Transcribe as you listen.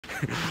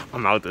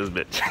I'm out this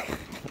bitch.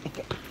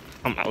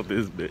 I'm out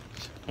this bitch.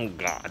 Oh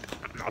God,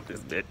 I'm out this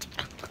bitch.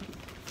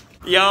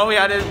 Yo, we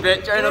out this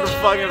bitch. Right on the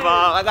fucking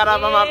ball. I got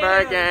up on my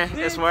Birkin.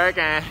 It's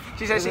working.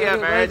 She said she a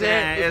virgin.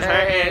 It's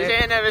hurting. She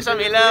ain't never show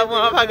me love.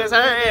 Motherfuckers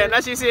hurting. Now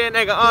she see a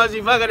nigga on.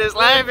 She fucking this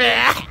life.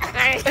 Yeah.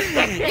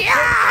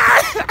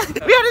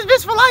 We out this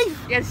bitch for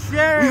life. Yes,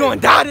 sir. We gonna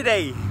die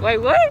today. Wait,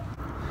 what?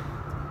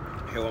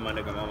 Here with my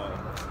nigga mama.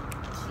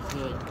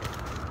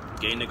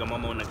 Gay nigga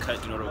mama on the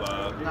cut. You know the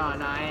vibe.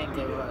 No, I ain't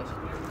gay.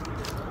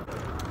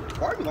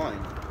 Why are you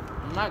lying?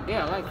 I'm not gay.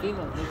 I like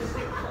female niggas.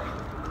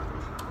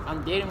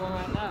 I'm dating one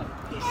right now.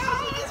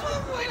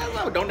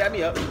 Don't dab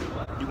me up.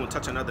 You gonna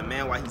touch another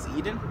man while he's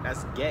eating?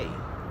 That's gay.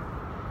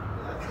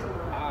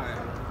 Alright.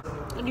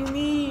 What do you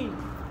mean?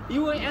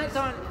 You and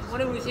Anton,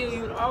 whenever we see you,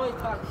 you would always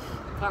talk.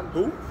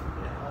 Who?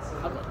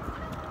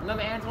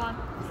 Remember Antoine?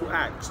 Who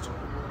asked?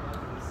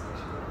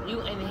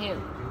 You and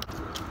him.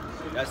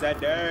 That's that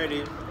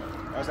dirty.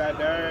 That's that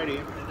dirty.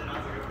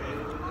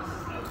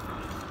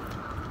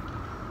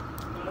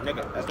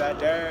 Nigga, that's that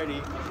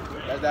dirty.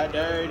 That's that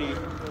dirty.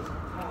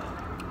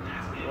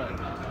 What?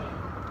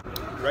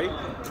 Ready?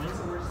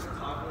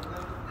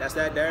 That's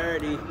that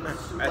dirty.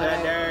 That's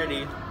that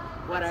dirty.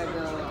 What I go?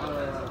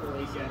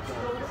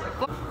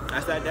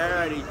 That's that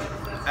dirty.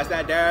 That's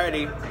that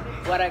dirty.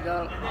 What I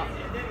go?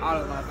 All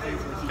of my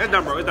friends. It's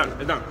done, bro. It's done.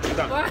 It's done. It's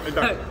done. It's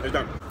done. It's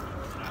done.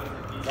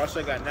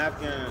 Russia got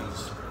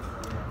napkins.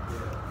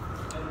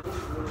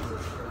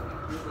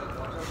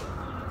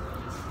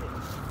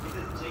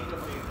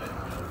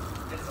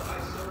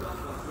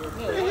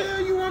 What the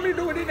hell you want me to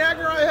do with that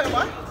girl here,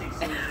 boy?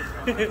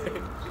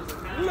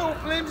 Little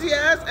flimsy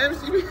ass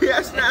MCB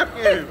ass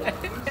napkin.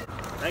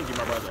 Thank you,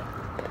 my brother.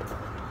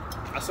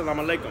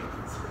 Assalamu alaikum.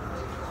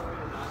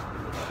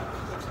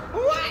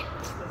 What?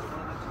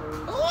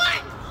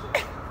 What?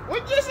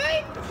 What'd you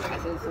say? I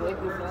said, so wait,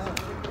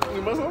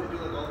 you Muslim?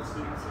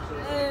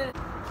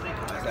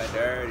 That's that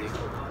dirty.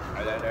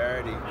 That's that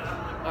dirty.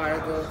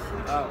 Alright, go.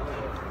 Oh.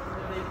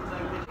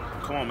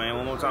 Come on, man,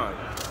 one more time.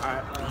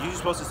 Alright, you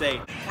supposed to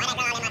say,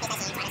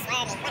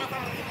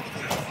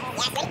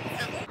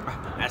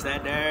 that's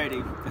that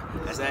dirty.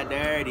 That's that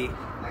dirty.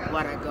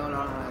 What I go on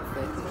my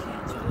face, you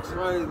can't try to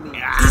swerve me.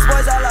 These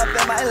boys all up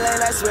in my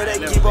lane, I swear they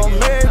keep on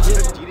merging.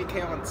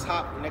 GDK on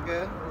top,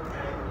 nigga.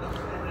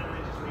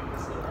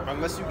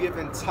 Unless you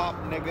giving top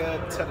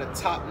nigga to the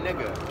top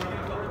nigga.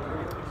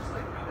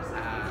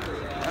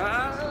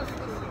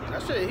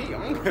 That shit heat.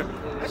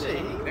 That shit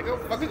heat. Nigga,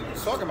 what the fuck is you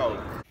talking about?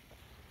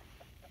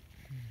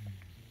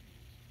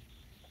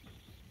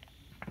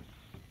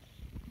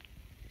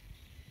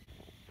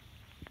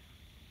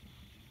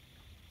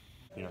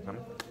 You not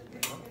coming?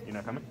 You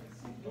not coming?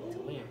 To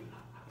where?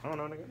 I don't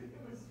know, nigga.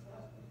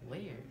 Where?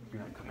 You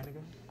not coming,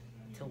 nigga?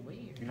 To where?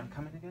 You not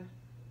coming, nigga?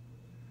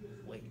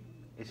 Wait.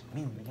 It's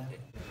me, nigga.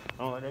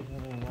 Oh, they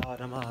give me all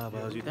them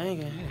eyeballs. You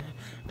thinking?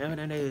 Never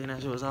the nigga, and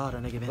that shit was all the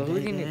nigga been But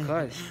who's in the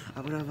cars?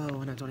 I put a vote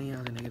when I'm 20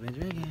 years, the nigga been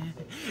drinking.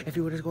 If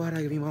you were the squad,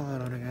 I'd give you more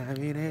on the guy. I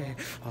mean,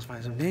 I was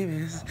finding some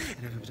demons,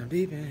 and if it was some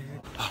beeping.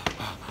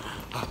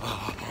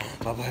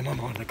 My boy, my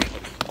mom, nigga.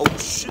 Oh,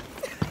 shit.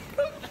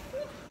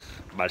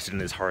 I'm about to sit in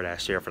this hard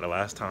ass chair for the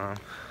last time.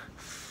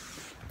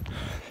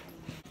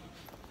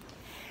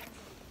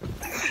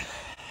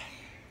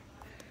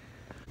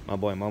 My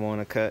boy, mama on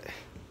the cut.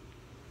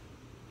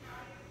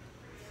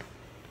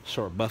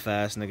 Short, buff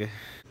ass nigga.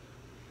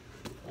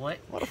 What?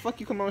 Why the fuck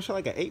you come on shit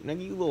like an ape,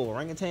 nigga? You little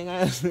orangutan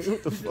ass nigga.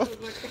 What the fuck?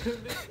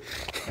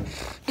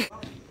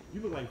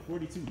 You look like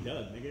 42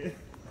 Doug, nigga.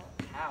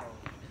 How?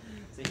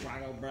 Say,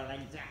 bro,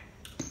 like that.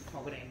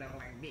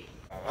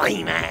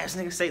 Lame ass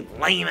nigga. Say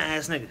lame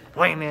ass nigga.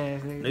 Lame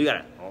ass nigga. No, you got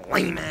a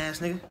lame ass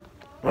nigga.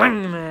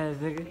 Lame ass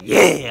nigga.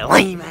 Yeah,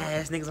 lame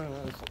ass niggas.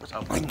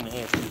 Lame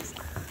ass niggas.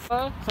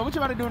 So what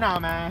you about to do now,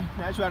 man?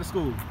 Now that you out of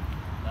school.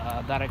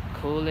 gotta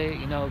cool it,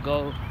 you know,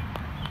 go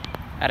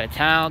out of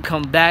town,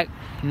 come back,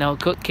 you know,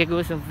 kick it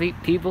with some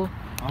people.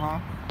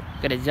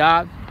 Get a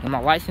job, get my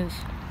license,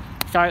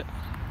 start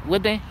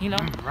whipping, you know.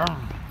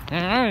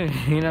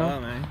 You know.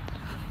 Man.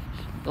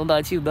 What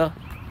about you, bro?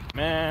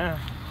 Man,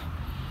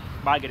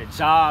 about to get a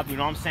job, you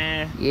know what I'm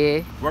saying?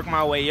 Yeah. Work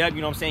my way up,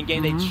 you know what I'm saying?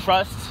 Gain their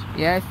trust.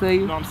 Yeah, I feel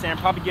You you. know what I'm saying?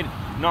 Probably get,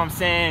 you know what I'm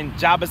saying?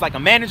 Job as like a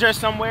manager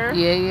somewhere.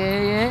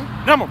 Yeah.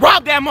 Then I'm gonna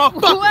rob that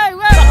motherfucker.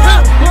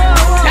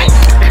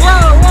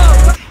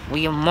 Whoa.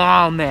 Where your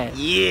mom at?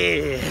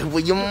 Yeah,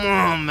 where your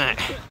mom at?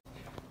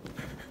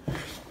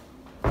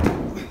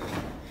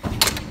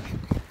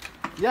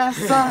 Yes,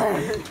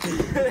 sir.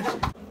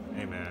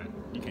 Hey man,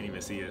 you can't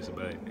even see us,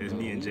 but it's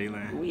me and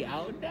Jalen. We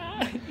out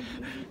now.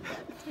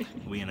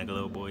 We in a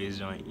little boys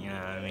joint, you know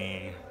what I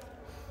mean?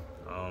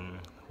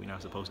 We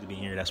not supposed to be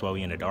here, that's why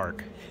we in the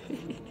dark.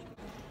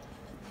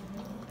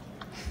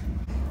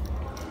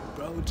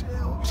 Bro,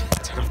 chill.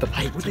 Turn off the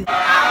light.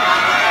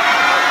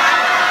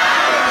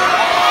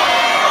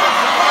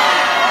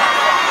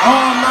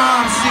 Oh,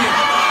 mom, shit.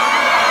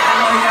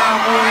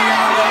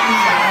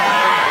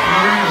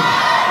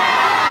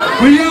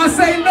 When y'all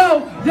say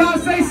no, y'all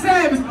say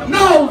savage.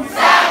 No.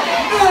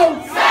 Savage.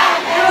 No.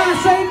 Savage. When I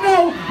say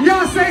no,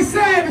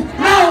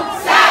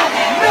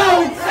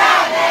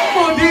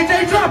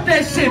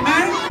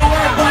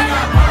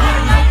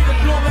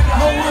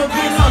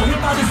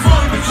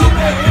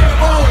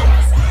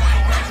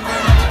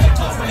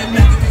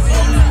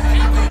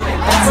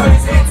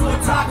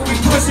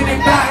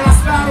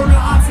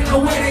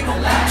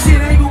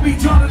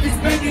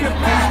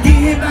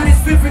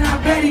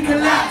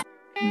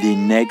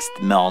 next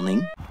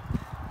morning.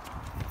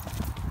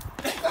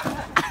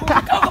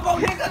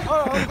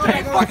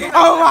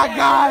 Oh my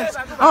gosh!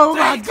 Oh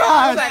my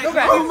gosh!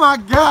 Oh my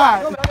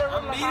god!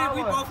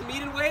 We both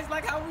needed ways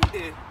like how we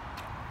did.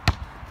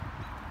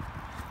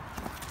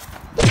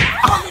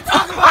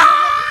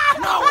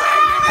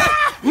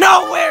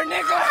 Nowhere,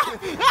 nigga!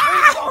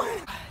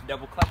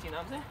 Double clutch, you know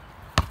what I'm saying?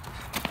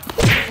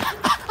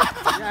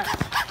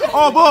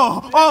 All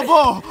ball! All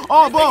ball!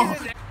 All ball!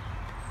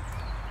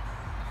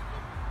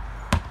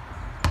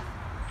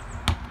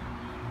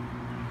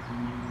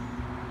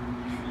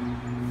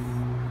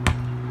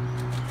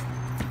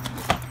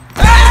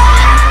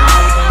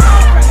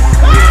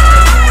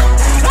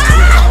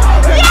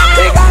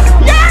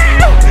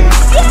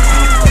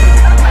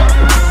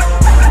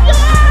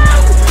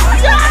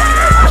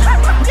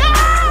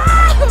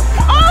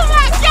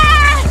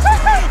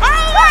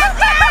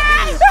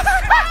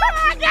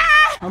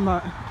 I'm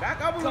not.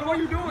 Back up, what are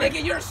you doing?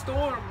 Nigga, you're a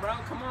storm, bro.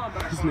 Come on,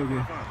 bro. This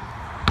nigga.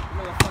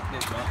 Fuck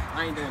this, bro.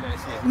 I ain't doing that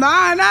shit.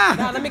 Nah.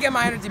 Nah, let me get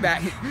my energy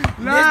back. This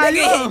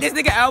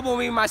nigga elbowed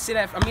me my shit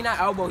at. I mean, not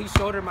elbow. He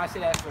shouldered my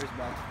shit at first,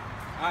 bro.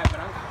 Alright, but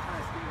I'm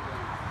trying to steal it,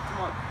 bro.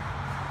 Come on.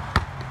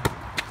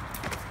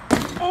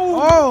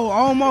 Oh,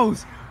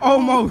 almost.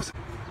 Almost.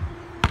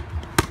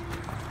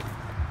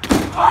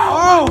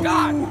 Oh my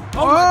god.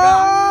 Oh my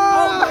god.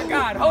 Oh my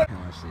god. Hold on.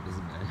 Oh shit, this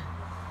is bad.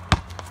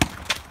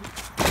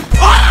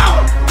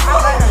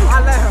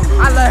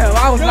 I let him.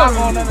 I was not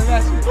going none of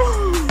that shit.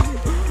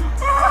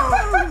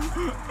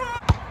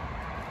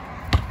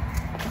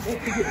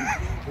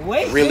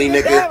 Wait, Really,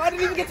 nigga? I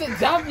didn't even get to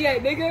jump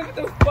yet, nigga. What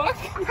the fuck?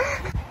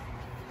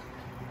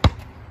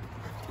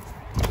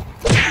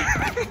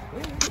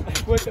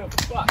 What the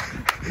fuck?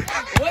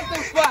 What the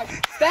fuck?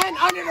 Stand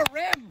under the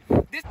rim.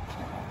 This.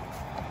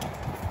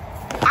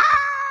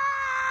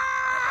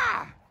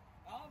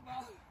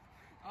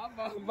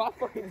 My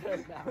fucking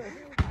head now.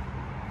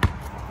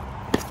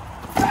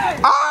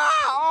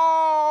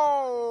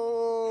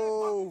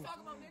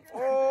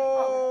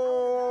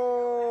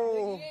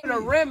 The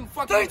rim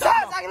fucking 3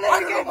 times. I can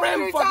the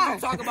rim fucking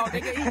talk about.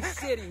 Nigga, eat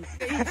shitty.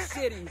 Eat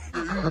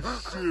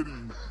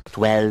shitty.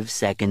 12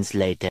 seconds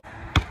later.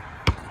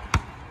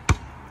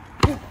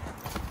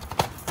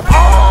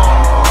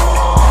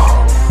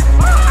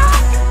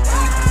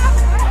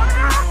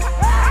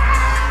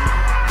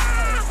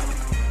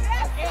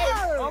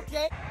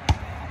 Okay.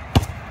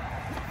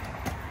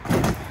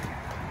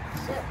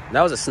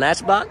 That was a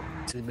snatch block?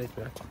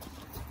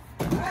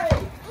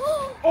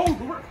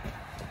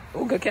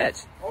 Oh, good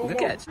catch. Good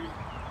catch.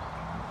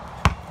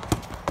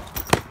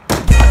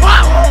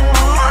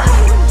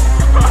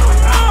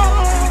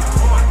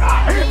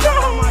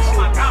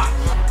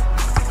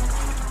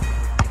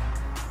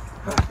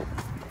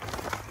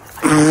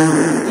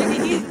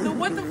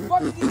 What the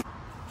fuck is he?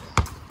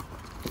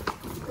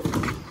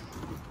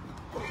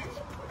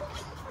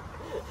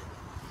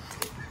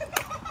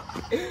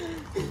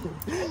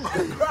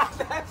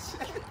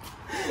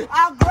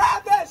 I'll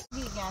grab that shit.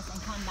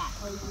 And come back.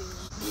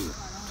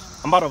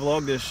 I'm about to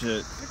vlog this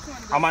shit.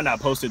 I might not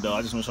post it though.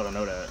 I just want y'all to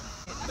know that.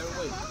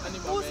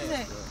 Who's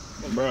it?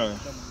 Bruh.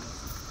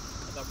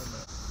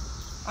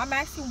 I'm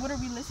asking, what are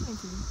we listening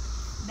to?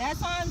 That's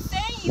what I'm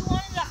saying. You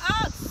wanted to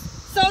ask.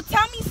 So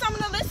tell me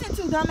something to listen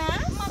to,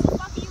 dumbass.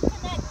 Motherfucker, you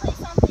connect. Play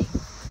something.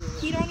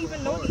 He don't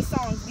even know these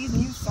songs. These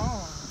new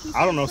songs.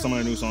 I don't know some of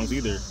the new songs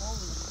either.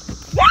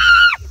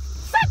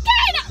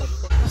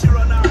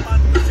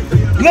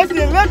 Lift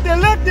it, lift it,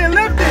 lift it,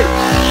 lift it!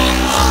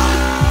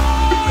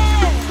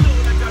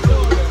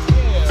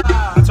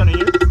 I turn it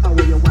here?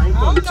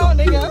 I'm going,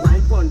 nigga.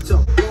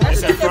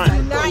 It's at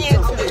front. Not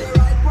answer.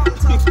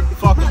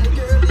 Fuck him.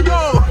 No!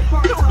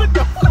 What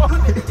the fuck?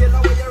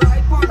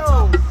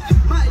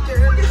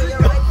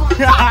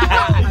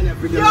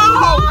 Yo!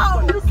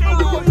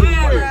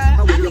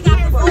 You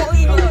can't go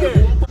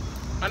anywhere!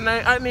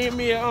 I need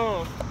me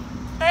a,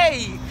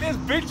 hey, this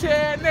bitch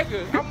ass nigga,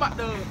 I'm about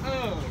to,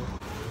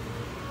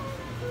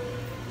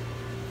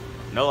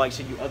 No, like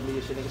shit, you ugly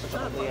as shit, nigga. Such an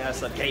ugly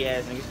ass, gay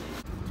ass niggas.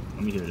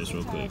 Let me hear this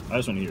real quick. I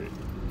just want to hear it.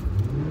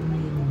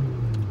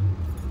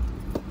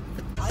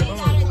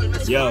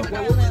 Yo,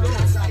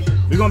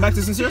 we going back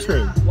to Sincere's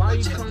crib. Why are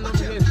you coming over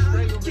here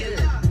straight over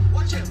here?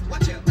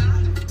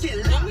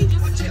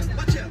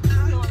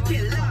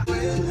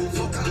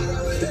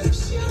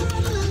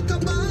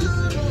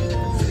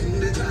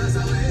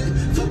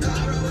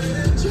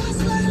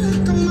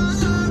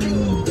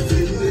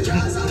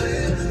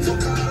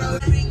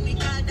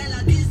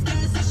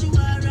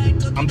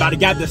 I'm about to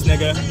get this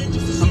nigga.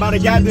 I'm about to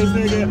get this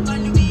nigga.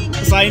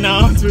 Say no,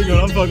 I'm tweaking.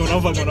 I'm fucking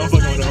with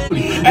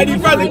him. Any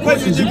further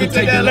questions, you can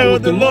take that level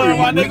with the Lord.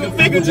 My nigga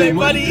Figure J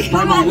Buddy.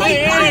 I'm on my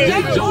way.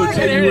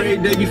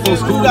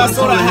 Who got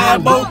soda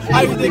had both?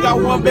 I used to think I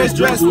won best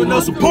dressed with no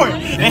support.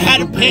 And had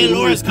to pay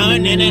lawyers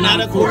coming in and out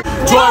of court.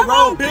 Joy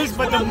roll, bitch,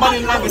 but the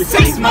money like a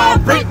 6 mile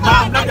break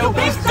mile. Knock your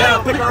bitch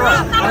down, pick her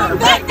up.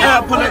 Back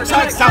down, pull her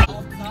tracks out.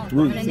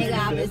 Ruth, you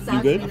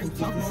good?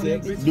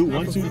 Do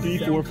 1, 2, 3,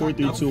 4, 4,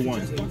 3, 2,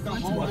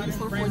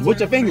 1. With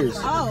your fingers.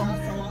 Oh.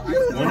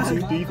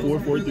 1, 2, 3, 4,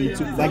 4, 3,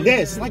 2. Like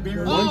this. Like 1,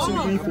 2,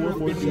 3, 4,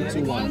 4, 3,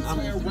 2, 1.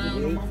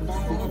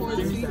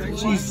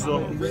 Jesus.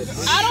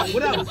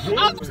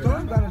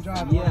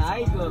 Yeah, I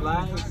ain't gonna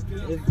lie.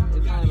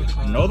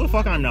 No, the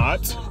fuck I'm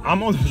not.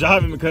 I'm only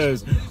driving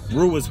because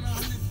Rue was.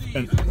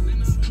 I'm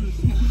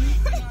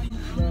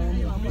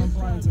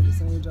applying to the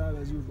same job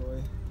as you,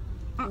 boy.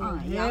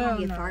 Y'all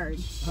gonna get fired.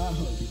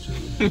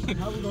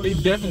 They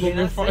definitely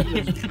gonna get fired.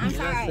 I'm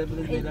sorry.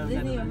 It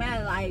doesn't even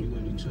matter. Like,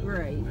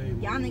 right.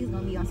 Y'all niggas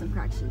gonna be on some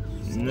crack shit.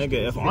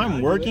 Nigga, if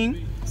I'm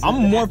working,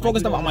 I'm more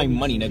focused about my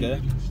money,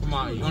 nigga.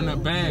 On the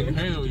bag,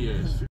 hell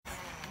yes.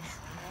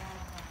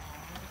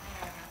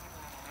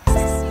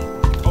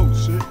 Oh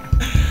shit.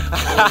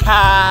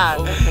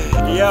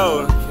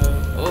 Yo,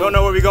 don't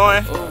know where we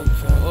going?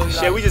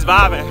 Shit, we just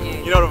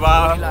vibing. You know the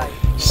vibe.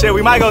 Shit,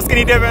 we might go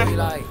skinny dipping.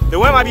 The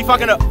wind might be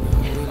fucking up.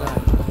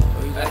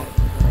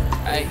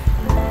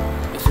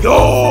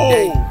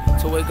 Yo!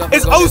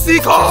 It's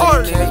OC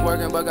cars!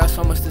 Working, but got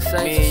so much to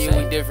say. Me and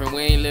you, we different.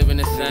 We ain't living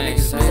the same.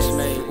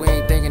 We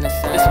ain't thinking the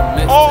same. It's a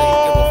mistake.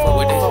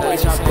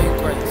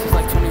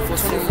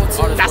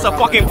 That's a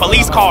fucking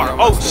police car.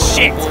 Oh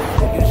shit!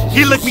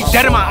 He looked me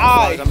dead in my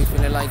eye.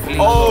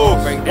 Oh,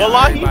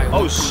 wallahi.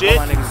 Oh shit.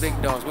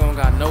 Big dogs. We don't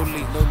got no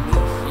leak.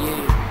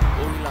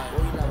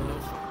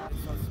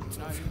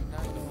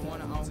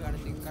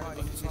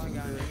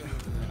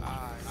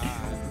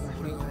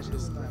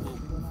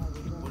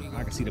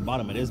 I can see the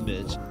bottom of this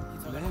bitch.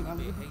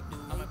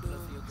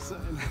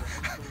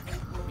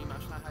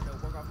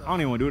 I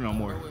don't even want to do it no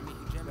more.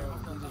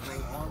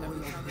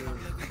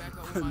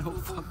 For no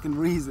fucking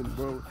reason,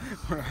 bro.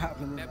 We're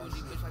having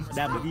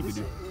That what you could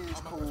do.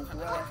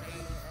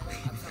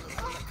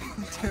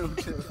 Chill.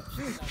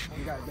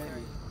 You gotta bet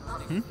me.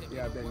 You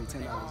gotta bet me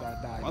 $10.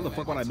 I die. Why the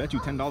fuck would I bet you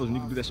 $10 and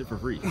you can do that shit for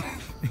free? What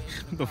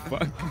the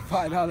fuck?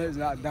 $5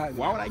 not die.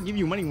 Why would I give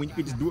you money when you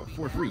could just do it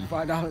for free?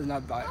 $5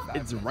 not die.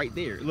 It's right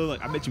there.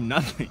 Look, I bet you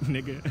nothing,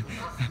 nigga.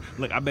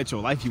 Look, I bet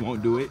your life you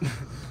won't do it.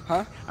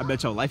 Huh? I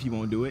bet your life you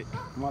won't do it.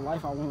 My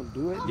life I won't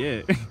do it.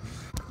 Yeah. Shut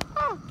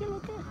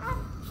your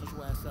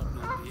ass up,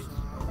 little bitch.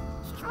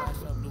 Shut your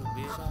ass up, little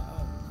bitch. Shut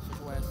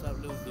your ass up,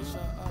 little bitch.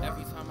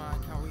 Every time I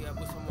count re up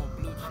with some more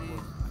blue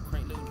cheese, I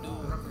crank little dude.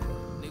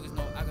 Niggas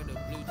know I got the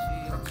blue cheese.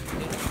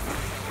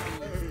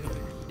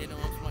 They know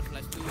I'm much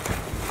like stew.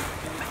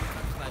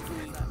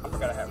 I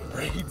forgot I have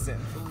braids in.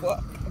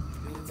 Fuck.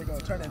 They're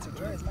gonna turn into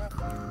dreads, man.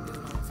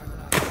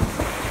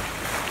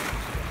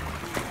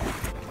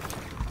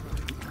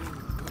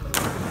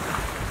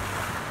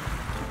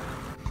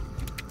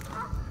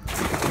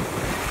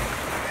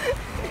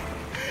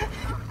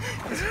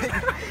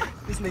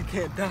 This nigga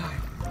can't die.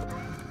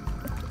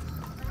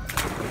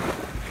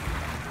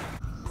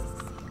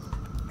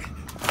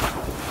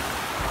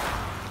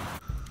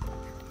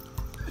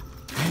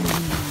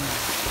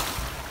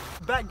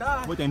 Back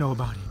die. What they know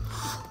about it?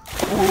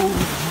 Ooh.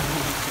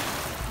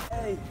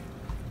 Hey,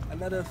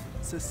 another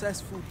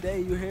successful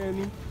day, you hear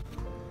me?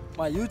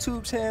 My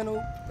YouTube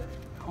channel,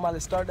 I'm about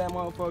to start that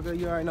motherfucker.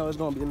 You already know it's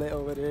gonna be lit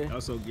over there.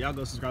 Also, y'all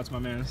go subscribe to my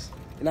mans.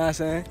 You know what I'm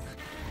saying?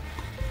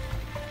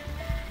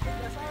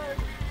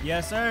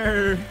 Yes,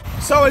 sir.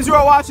 So as you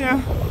are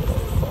watching,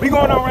 we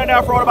going on right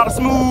now for about a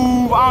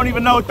smooth, I don't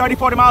even know, 30,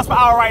 40 miles per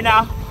hour right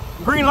now.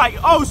 Green light.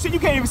 Oh shit, you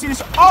can't even see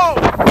this. Oh!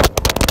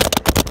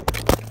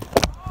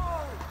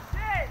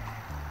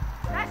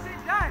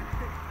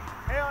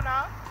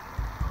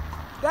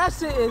 That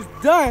shit is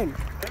done.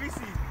 Let me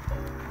see.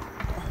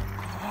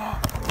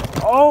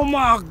 Oh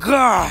my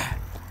god.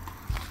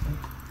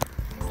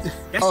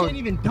 That shit ain't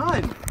even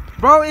done.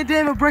 Bro, it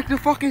didn't even break the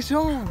fucking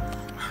shoe.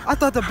 I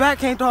thought the back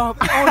came off.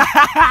 Oh.